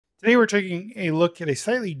Today we're taking a look at a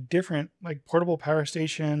slightly different, like portable power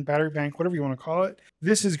station, battery bank, whatever you want to call it.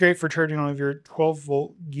 This is great for charging all of your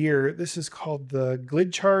 12-volt gear. This is called the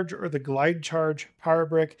GLydcharge or the GLydcharge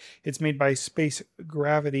Powerbrick. It's made by Space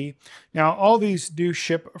Gravity. Now, all these do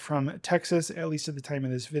ship from Texas, at least at the time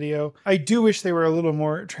of this video. I do wish they were a little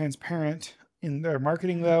more transparent in their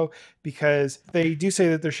marketing though, because they do say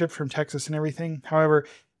that they're shipped from Texas and everything. However,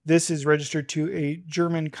 this is registered to a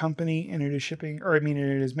German company and it is shipping, or I mean,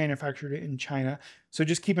 it is manufactured in China. So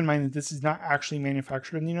just keep in mind that this is not actually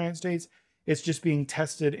manufactured in the United States. It's just being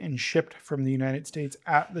tested and shipped from the United States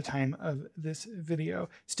at the time of this video.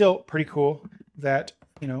 Still pretty cool that,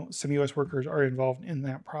 you know, some US workers are involved in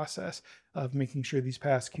that process of making sure these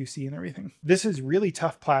pass QC and everything. This is really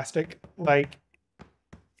tough plastic. Like,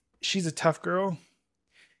 she's a tough girl.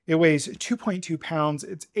 It weighs 2.2 pounds.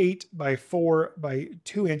 It's 8 by 4 by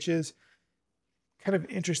 2 inches. Kind of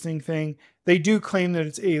interesting thing. They do claim that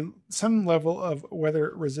it's some level of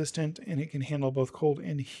weather resistant and it can handle both cold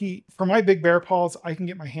and heat. For my big bear paws, I can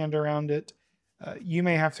get my hand around it. You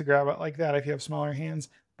may have to grab it like that if you have smaller hands,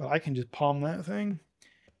 but I can just palm that thing.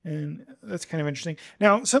 And that's kind of interesting.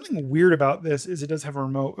 Now, something weird about this is it does have a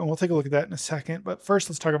remote, and we'll take a look at that in a second. But first,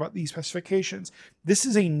 let's talk about these specifications. This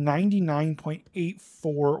is a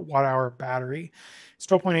 99.84 watt-hour battery. It's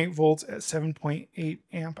 12.8 volts at 7.8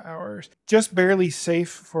 amp hours. Just barely safe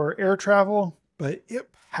for air travel, but it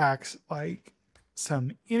packs like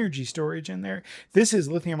some energy storage in there. This is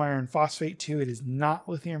lithium iron phosphate too. It is not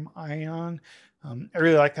lithium ion. I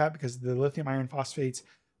really like that because the lithium iron phosphates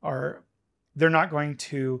they're not going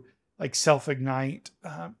to like self-ignite.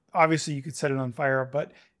 Obviously you could set it on fire,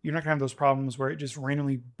 but you're not gonna have those problems where it just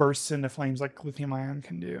randomly bursts into flames like lithium ion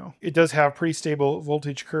can do. It does have pretty stable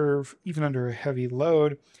voltage curve, even under a heavy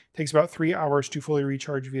load. It takes about 3 hours to fully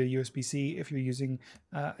recharge via USB-C. If you're using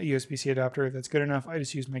a USB-C adapter, that's good enough. I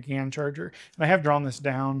just use my GAN charger. And I have drawn this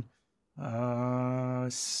down,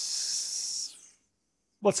 let's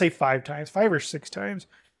say 5 or 6 times.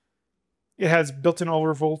 It has built-in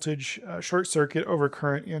overvoltage, short circuit,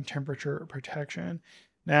 overcurrent, and temperature protection.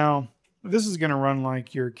 Now, this is going to run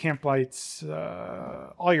like your camp lights,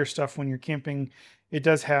 all your stuff when you're camping. It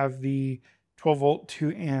does have the 12-volt,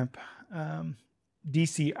 2-amp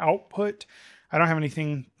DC output. I don't have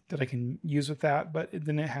anything that I can use with that, but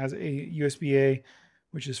then it has a USB-A,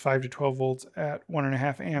 which is 5 to 12 volts at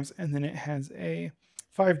 1.5 amps, and then it has a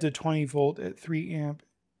 5 to 20 volt at 3 amp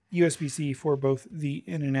USB-C for both the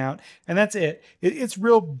in and out. And that's it. It's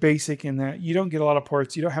real basic in that you don't get a lot of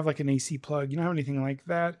ports. You don't have like an AC plug. You don't have anything like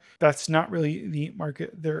that. That's not really the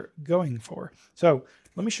market they're going for. So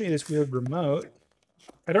let me show you this weird remote.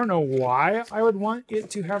 I don't know why I would want it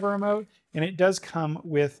to have a remote. And it does come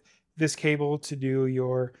with this cable to do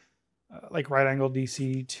your like right angle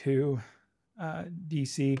DC to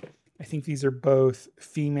DC. I think these are both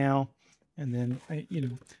female. And then, I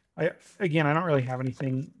don't really have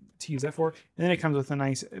anything to use that for. And then it comes with a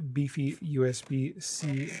nice beefy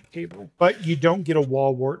USB-C cable. But you don't get a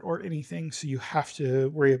wall wart or anything, so you have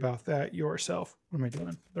to worry about that yourself. What am I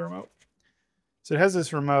doing? The remote. So it has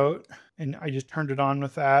this remote, and I just turned it on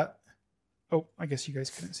with that. Oh, I guess you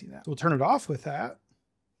guys couldn't see that. So we'll turn it off with that.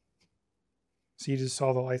 So you just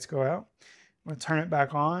saw the lights go out. I'm going to turn it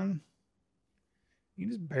back on. You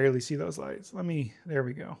can just barely see those lights. There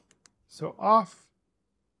we go. So off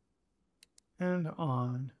and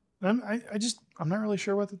on. I'm not really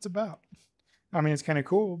sure what that's about. I mean, it's kind of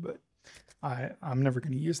cool, but I'm never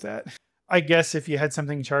going to use that. I guess if you had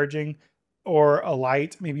something charging or a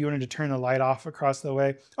light, maybe you wanted to turn the light off across the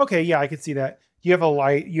way. Okay, yeah, I could see that. You have a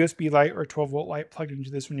light, USB light or 12-volt light plugged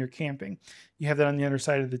into this when you're camping. You have that on the other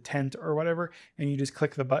side of the tent or whatever, and you just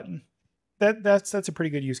click the button. That's a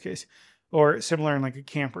pretty good use case. Or similar in like a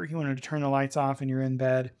camper, you wanted to turn the lights off and you're in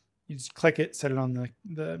bed. You just click it, set it on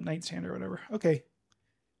the nightstand or whatever. Okay,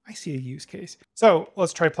 I see a use case. So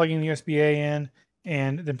let's try plugging the USB-A in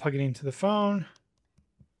and then plug it into the phone.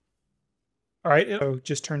 All right, it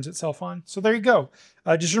just turns itself on. So there you go.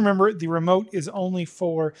 Just remember, the remote is only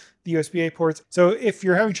for the USB-A ports. So if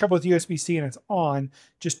you're having trouble with USB-C and it's on,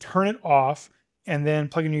 just turn it off and then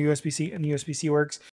plug in your USB-C and the USB-C works.